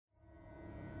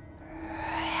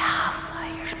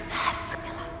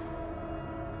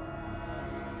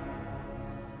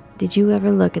Did you ever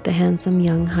look at the handsome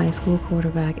young high school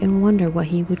quarterback and wonder what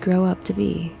he would grow up to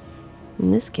be?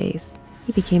 In this case,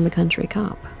 he became a country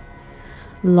cop,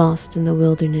 lost in the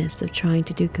wilderness of trying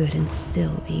to do good and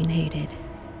still being hated,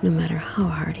 no matter how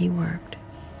hard he worked.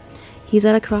 He's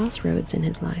at a crossroads in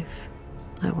his life.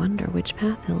 I wonder which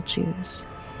path he'll choose.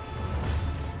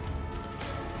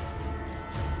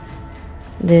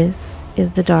 This is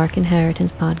the Dark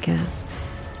Inheritance Podcast,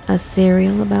 a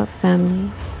serial about family,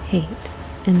 hate,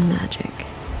 and magic.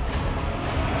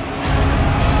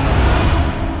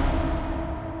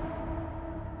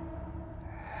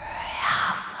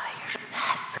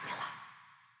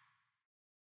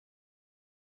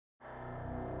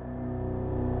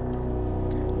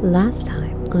 Last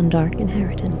time on Dark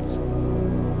Inheritance.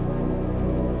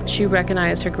 She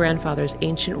recognized her grandfather's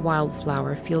ancient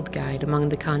wildflower field guide among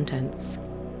the contents.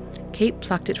 Kate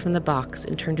plucked it from the box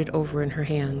and turned it over in her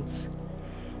hands.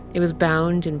 It was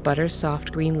bound in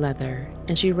butter-soft green leather,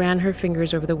 and she ran her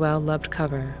fingers over the well-loved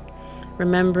cover,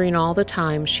 remembering all the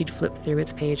times she'd flipped through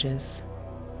its pages.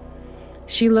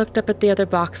 She looked up at the other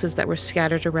boxes that were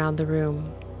scattered around the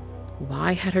room.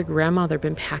 Why had her grandmother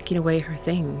been packing away her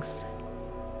things?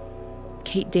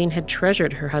 Kate Dane had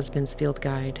treasured her husband's field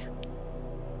guide.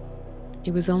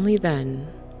 It was only then,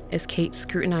 as Kate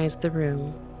scrutinized the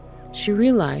room, she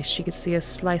realized she could see a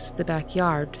slice of the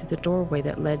backyard through the doorway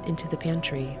that led into the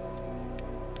pantry.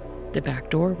 The back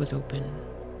door was open.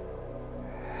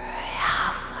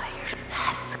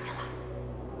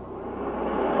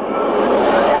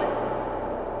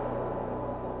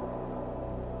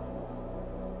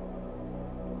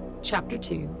 Chapter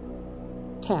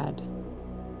 2. Tad.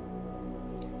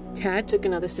 Tad took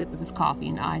another sip of his coffee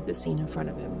and eyed the scene in front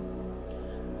of him.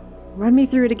 "Run me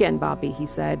through it again, Bobby," he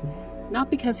said. Not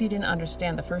because he didn't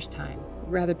understand the first time,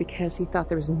 rather because he thought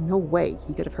there was no way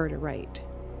he could have heard it right.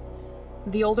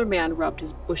 The older man rubbed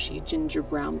his bushy,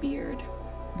 ginger-brown beard.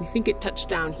 "We think it touched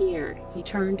down here." He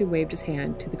turned and waved his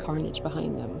hand to the carnage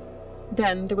behind them.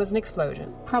 "Then there was an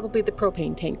explosion, probably the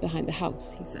propane tank behind the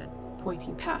house," he said,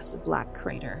 pointing past the black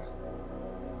crater.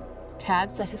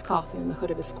 Tad set his coffee on the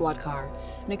hood of his squad car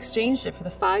and exchanged it for the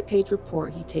 5-page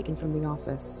report he'd taken from the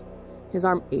office. His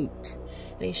arm ached,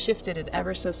 and he shifted it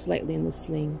ever so slightly in the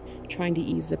sling, trying to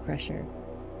ease the pressure.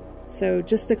 "So,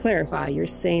 just to clarify, you're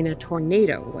saying a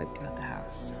tornado wiped out the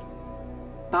house?"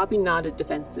 Bobby nodded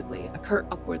defensively, a curt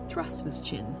upward thrust of his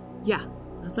chin. "Yeah,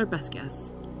 that's our best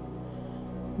guess."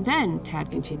 "Then,"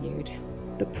 Tad continued,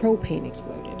 "the propane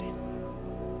exploded."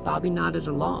 Bobby nodded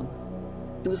along.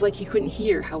 It was like he couldn't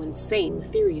hear how insane the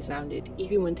theory sounded,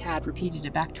 even when Tad repeated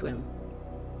it back to him.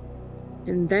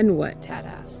 "And then what?" Tad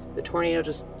asked. "The tornado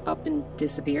just up and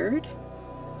disappeared?"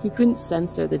 He couldn't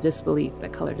censor the disbelief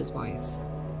that colored his voice.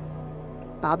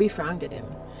 Bobby frowned at him,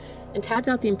 and Tad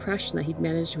got the impression that he'd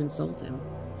managed to insult him.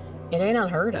 "It ain't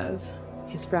unheard of."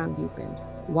 His frown deepened.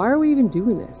 "Why are we even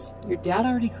doing this? Your dad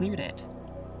already cleared it."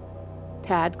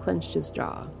 Tad clenched his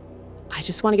jaw. "I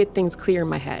just want to get things clear in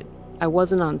my head. I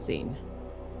wasn't on scene."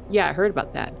 "Yeah, I heard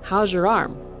about that. How's your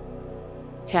arm?"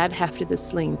 Tad hefted the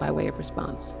sling by way of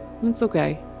response. "It's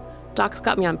okay. Doc's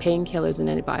got me on painkillers and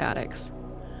antibiotics.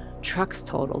 Truck's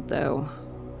totaled, though."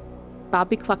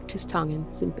 Bobby clucked his tongue in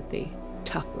sympathy.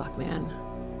 "Tough luck, man."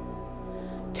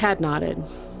 Tad nodded.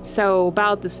 "So,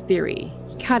 about this theory,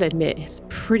 you gotta admit it's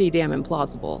pretty damn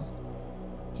implausible."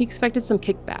 He expected some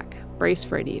kickback, braced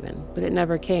for it even, but it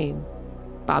never came.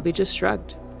 Bobby just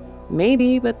shrugged.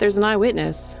 "Maybe, but there's an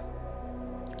eyewitness."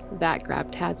 That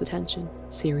grabbed Tad's attention.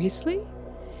 "Seriously?"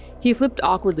 He flipped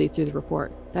awkwardly through the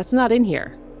report. "That's not in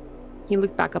here." He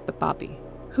looked back up at Bobby.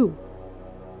 "Who?"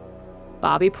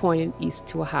 Bobby pointed east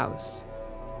to a house.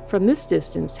 From this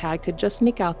distance, Tad could just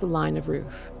make out the line of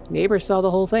roof. Neighbor saw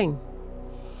the whole thing.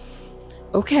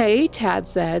 "Okay," Tad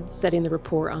said, setting the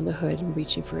report on the hood and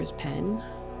reaching for his pen.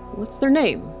 "What's their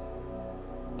name?"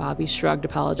 Bobby shrugged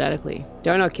apologetically.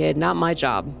 "Don't know, kid. Not my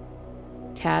job."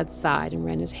 Tad sighed and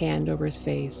ran his hand over his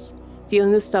face,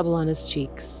 feeling the stubble on his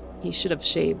cheeks. He should have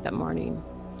shaved that morning.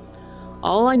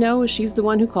 "All I know is she's the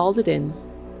one who called it in."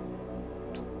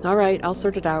 "All right, I'll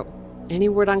sort it out. Any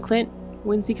word on Clint?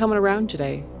 When's he coming around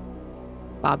today?"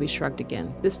 Bobby shrugged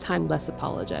again, this time less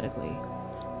apologetically.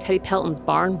 "Teddy Pelton's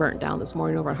barn burnt down this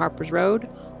morning over on Harper's Road.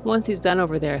 Once he's done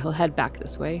over there, he'll head back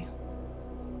this way."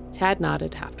 Tad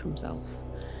nodded, half to himself.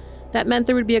 That meant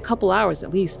there would be a couple hours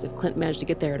at least if Clint managed to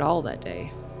get there at all that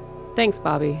day. "Thanks,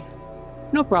 Bobby."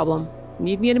 "No problem.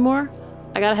 Need me anymore?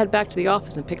 I gotta head back to the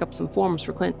office and pick up some forms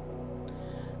for Clint."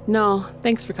 "No,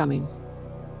 thanks for coming."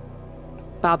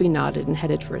 Bobby nodded and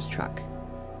headed for his truck.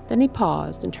 Then he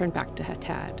paused and turned back to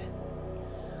Tad.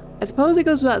 "I suppose it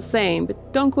goes without saying,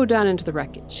 but don't go down into the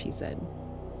wreckage," he said.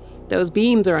 Those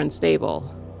beams are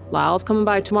unstable. Lyle's coming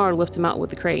by tomorrow to lift him out with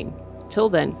the crane. Till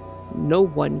then, no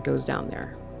one goes down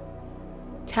there.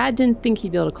 Tad didn't think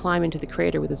he'd be able to climb into the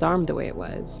crater with his arm the way it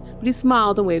was, but he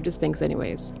smiled and waved his thanks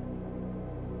anyways.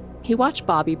 He watched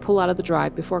Bobby pull out of the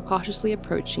drive before cautiously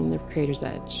approaching the crater's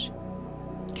edge.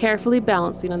 Carefully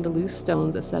balancing on the loose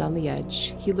stones that sat on the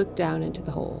edge, he looked down into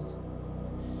the hole.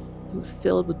 It was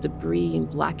filled with debris and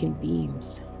blackened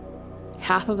beams.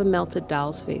 Half of a melted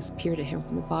doll's face peered at him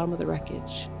from the bottom of the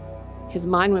wreckage. His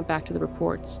mind went back to the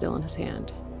report still in his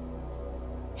hand.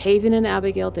 Haven and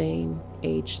Abigail Dane,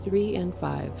 aged 3 and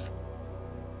 5.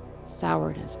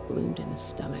 Sourness bloomed in his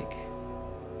stomach.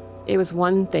 It was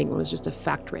one thing when it was just a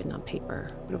fact written on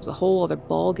paper, but it was a whole other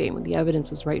ballgame when the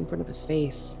evidence was right in front of his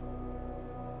face.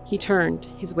 He turned,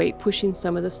 his weight pushing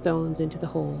some of the stones into the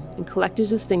hole, and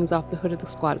collected his things off the hood of the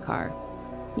squad car.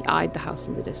 He eyed the house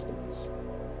in the distance.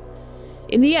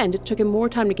 In the end, it took him more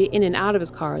time to get in and out of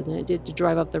his car than it did to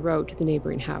drive up the road to the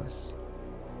neighboring house.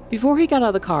 Before he got out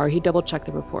of the car, he double-checked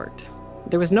the report.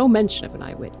 There was no mention of an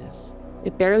eyewitness.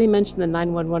 It barely mentioned the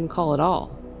 911 call at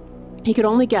all. He could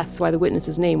only guess why the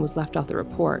witness's name was left off the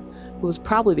report, but it was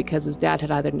probably because his dad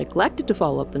had either neglected to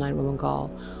follow up the 911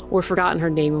 call or forgotten her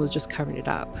name and was just covering it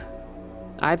up.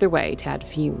 Either way, Tad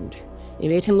fumed. It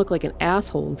made him look like an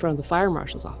asshole in front of the fire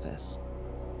marshal's office.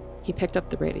 He picked up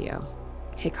the radio.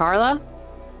 "Hey, Carla?"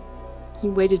 He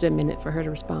waited a minute for her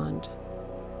to respond.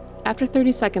 After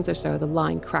 30 seconds or so, the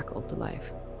line crackled to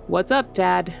life. "What's up,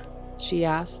 Dad?" she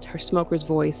asked, her smoker's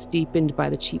voice deepened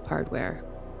by the cheap hardware.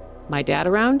 "My dad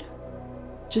around?"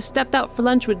 "Just stepped out for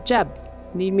lunch with Jeb.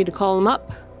 Need me to call him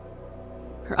up?"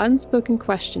 Her unspoken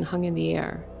question hung in the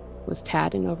air. Was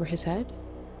Tad in over his head?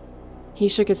 He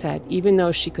shook his head, even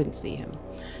though she couldn't see him.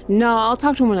 "No, I'll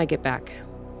talk to him when I get back."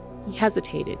 He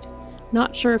hesitated,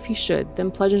 not sure if he should,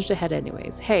 then plunged ahead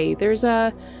anyways. "Hey, there's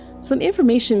some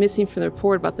information missing from the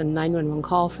report about the 911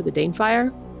 call for the Dane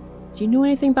fire. Do you know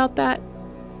anything about that?"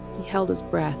 He held his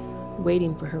breath,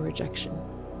 waiting for her rejection.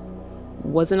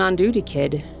 "Wasn't on duty,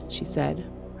 kid," she said,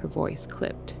 her voice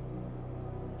clipped.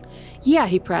 "Yeah,"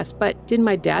 he pressed, "but didn't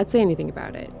my dad say anything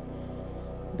about it?"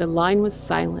 The line was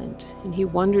silent, and he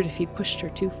wondered if he pushed her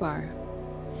too far.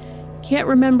 "Can't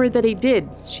remember that he did,"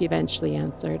 she eventually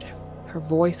answered. Her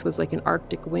voice was like an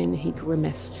Arctic wind, and he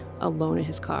grimaced, alone in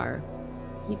his car.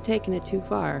 He'd taken it too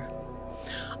far.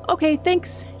 "Okay,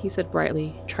 thanks," he said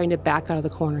brightly, trying to back out of the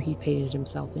corner he'd painted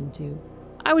himself into.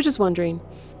 "I was just wondering.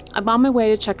 I'm on my way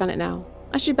to check on it now.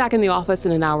 I should be back in the office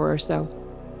in an hour or so."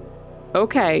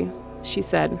 "Okay," she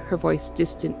said, her voice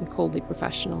distant and coldly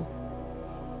professional.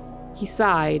 He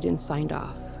sighed and signed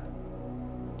off.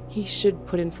 He should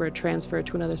put in for a transfer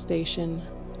to another station.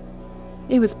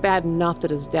 It was bad enough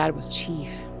that his dad was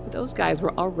chief, but those guys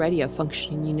were already a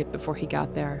functioning unit before he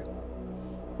got there.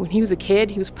 When he was a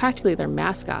kid, he was practically their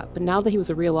mascot, but now that he was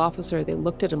a real officer, they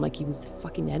looked at him like he was the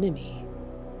fucking enemy.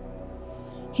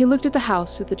 He looked at the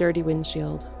house through the dirty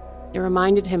windshield. It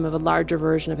reminded him of a larger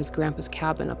version of his grandpa's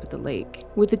cabin up at the lake,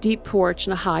 with a deep porch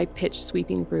and a high-pitched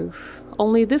sweeping roof.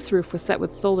 Only this roof was set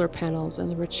with solar panels, and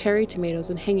there were cherry tomatoes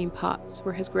in hanging pots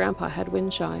where his grandpa had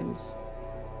wind chimes.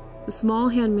 The small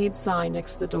handmade sign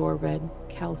next to the door read,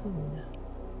 "Calhoun."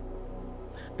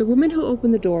 The woman who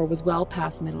opened the door was well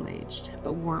past middle-aged,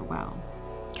 but wore it well.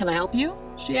 "Can I help you?"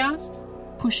 she asked,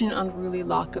 pushing an unruly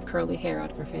lock of curly hair out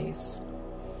of her face.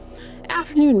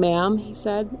 "Afternoon, ma'am," he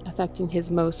said, affecting his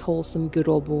most wholesome good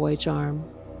old boy charm.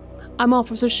 "I'm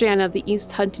Officer Shanna of the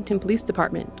East Huntington Police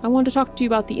Department. I wanted to talk to you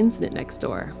about the incident next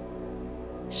door."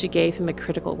 She gave him a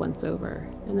critical once-over,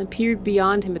 and then peered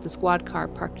beyond him at the squad car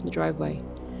parked in the driveway.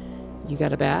 "You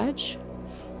got a badge?"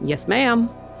 "Yes, ma'am,"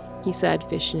 he said,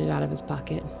 fishing it out of his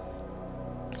pocket.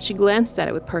 She glanced at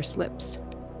it with pursed lips.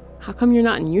 "How come you're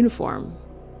not in uniform?"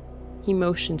 He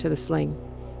motioned to the sling.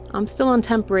 "I'm still on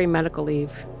temporary medical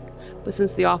leave, but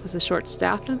since the office is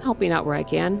short-staffed, I'm helping out where I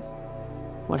can."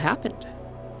 "What happened?"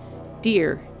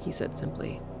 "Deer," he said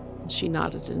simply. She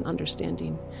nodded in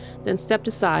understanding, then stepped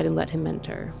aside and let him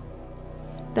enter.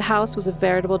 The house was a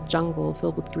veritable jungle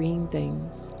filled with green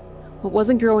things. What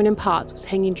wasn't growing in pots was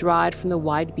hanging dried from the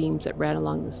wide beams that ran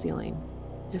along the ceiling.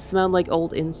 It smelled like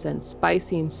old incense,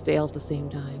 spicy and stale at the same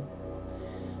time.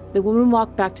 The woman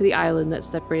walked back to the island that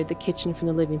separated the kitchen from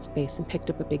the living space and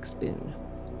picked up a big spoon.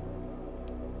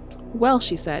 "Well,"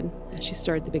 she said, as she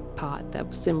stirred the big pot that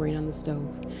was simmering on the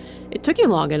stove, "it took you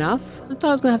long enough. I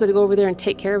thought I was going to have to go over there and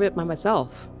take care of it by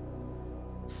myself."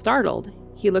 Startled,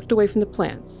 he looked away from the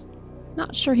plants,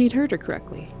 not sure he'd heard her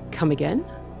correctly. "Come again?"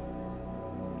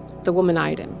 The woman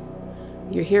eyed him.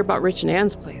 "You're here about Rich and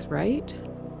Ann's place, right?"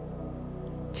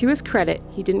 To his credit,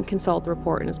 he didn't consult the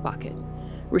report in his pocket.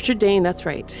 "Richard Dane, that's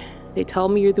right. They tell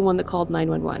me you're the one that called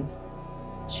 911.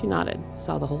 She nodded,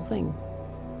 saw the whole thing.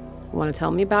 Want to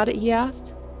tell me about it? He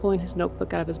asked, pulling his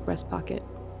notebook out of his breast pocket.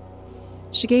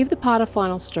 She gave the pot a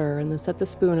final stir and then set the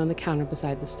spoon on the counter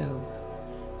beside the stove.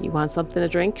 You want something to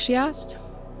drink? She asked,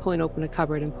 pulling open a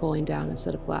cupboard and pulling down a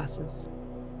set of glasses.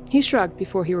 He shrugged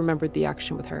before he remembered the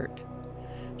action with Hurt.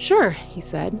 Sure, he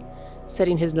said,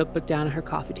 setting his notebook down on her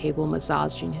coffee table and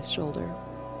massaging his shoulder.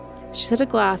 She set a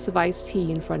glass of iced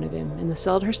tea in front of him and then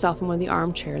settled herself in one of the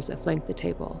armchairs that flanked the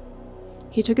table.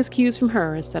 He took his cues from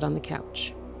her and sat on the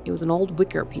couch. It was an old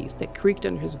wicker piece that creaked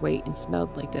under his weight and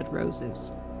smelled like dead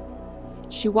roses.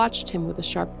 She watched him with a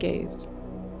sharp gaze.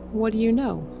 What do you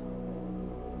know?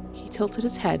 He tilted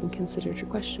his head and considered her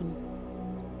question.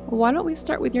 Why don't we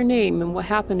start with your name and what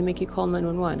happened to make you call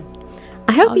 911?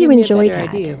 I hope you enjoy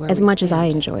Tad as much as I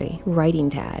enjoy writing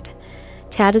Tad.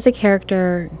 Tad is a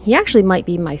character, he actually might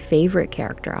be my favorite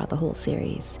character out of the whole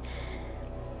series.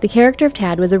 The character of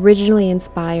Tad was originally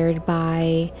inspired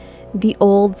by the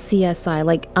old CSI,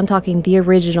 like I'm talking the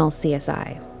original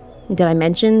CSI. Did I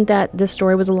mention that this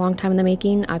story was a long time in the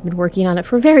making? I've been working on it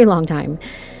for a very long time.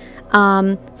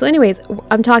 So anyways,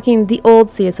 I'm talking the old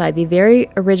CSI, the very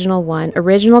original one,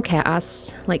 original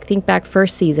cast, like think back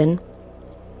first season.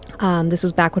 This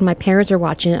was back when my parents were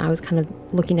watching it. I was kind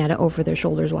of looking at it over their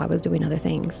shoulders while I was doing other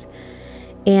things.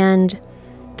 And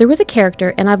there was a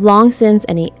character, and I've long since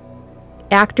any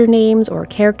actor names or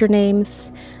character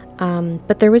names,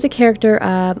 but there was a character,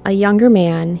 a younger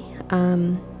man,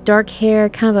 dark hair,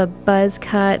 kind of a buzz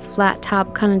cut, flat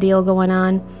top kind of deal going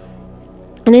on.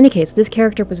 In any case, this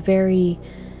character was very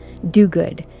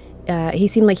do-good. He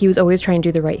seemed like he was always trying to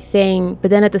do the right thing,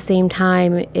 but then at the same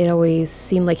time, it always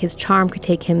seemed like his charm could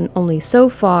take him only so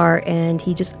far, and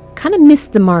he just kind of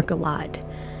missed the mark a lot.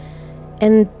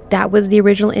 And that was the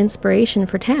original inspiration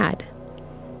for Tad.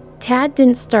 Tad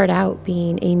didn't start out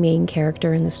being a main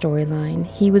character in the storyline.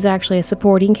 He was actually a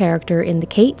supporting character in the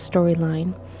Kate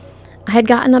storyline. I had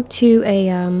gotten up to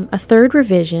a third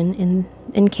revision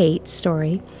in Kate's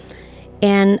story,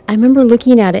 and I remember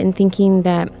looking at it and thinking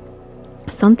that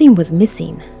something was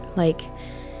missing. Like,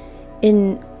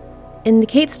 in the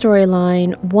Kate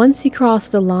storyline, once you cross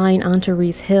the line onto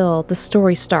Reese Hill, the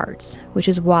story starts, which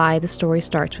is why the story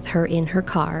starts with her in her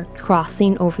car,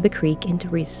 crossing over the creek into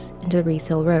the Reese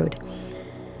Hill Road.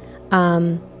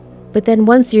 But then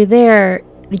once you're there,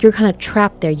 you're kind of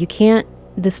trapped there.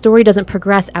 The story doesn't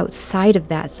progress outside of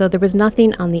that, so there was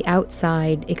nothing on the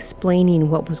outside explaining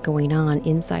what was going on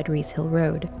inside Reese Hill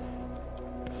Road.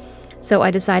 So I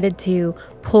decided to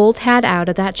pull Tad out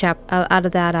of that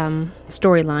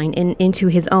storyline and into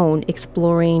his own,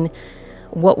 exploring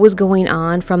what was going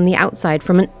on from the outside,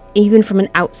 even from an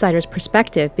outsider's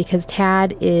perspective, because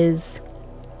Tad is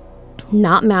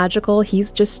not magical.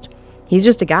 He's just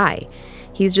a guy.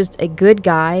 He's just a good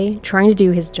guy trying to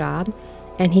do his job.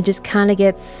 And he just kind of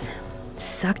gets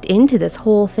sucked into this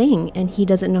whole thing, and he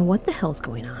doesn't know what the hell's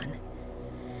going on.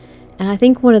 And I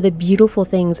think one of the beautiful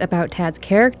things about Tad's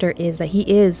character is that he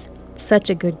is such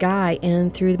a good guy,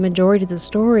 and through the majority of the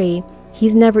story,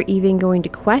 he's never even going to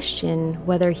question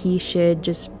whether he should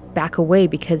just back away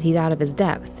because he's out of his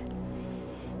depth.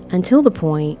 Until the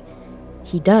point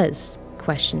he does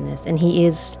question this, and he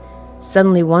is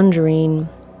suddenly wondering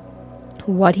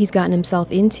what he's gotten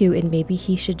himself into, and maybe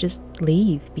he should just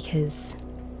leave because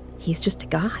he's just a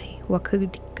guy. What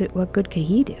good could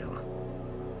he do?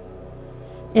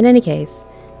 In any case,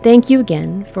 thank you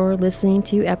again for listening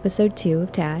to episode 2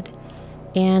 of Tad,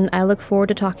 and I look forward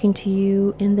to talking to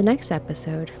you in the next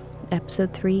episode,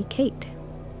 episode 3, Kate.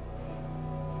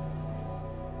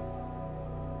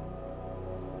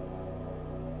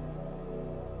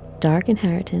 Dark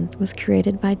Inheritance was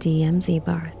created by DMZ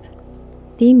Barth.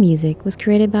 Theme music was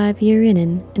created by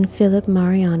Viorinen and Philip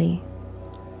Mariani.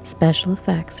 Special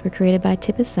effects were created by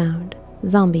Tippus Sound,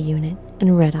 Zombie Unit,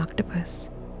 and Red Octopus.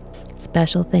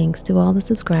 Special thanks to all the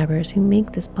subscribers who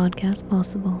make this podcast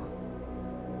possible.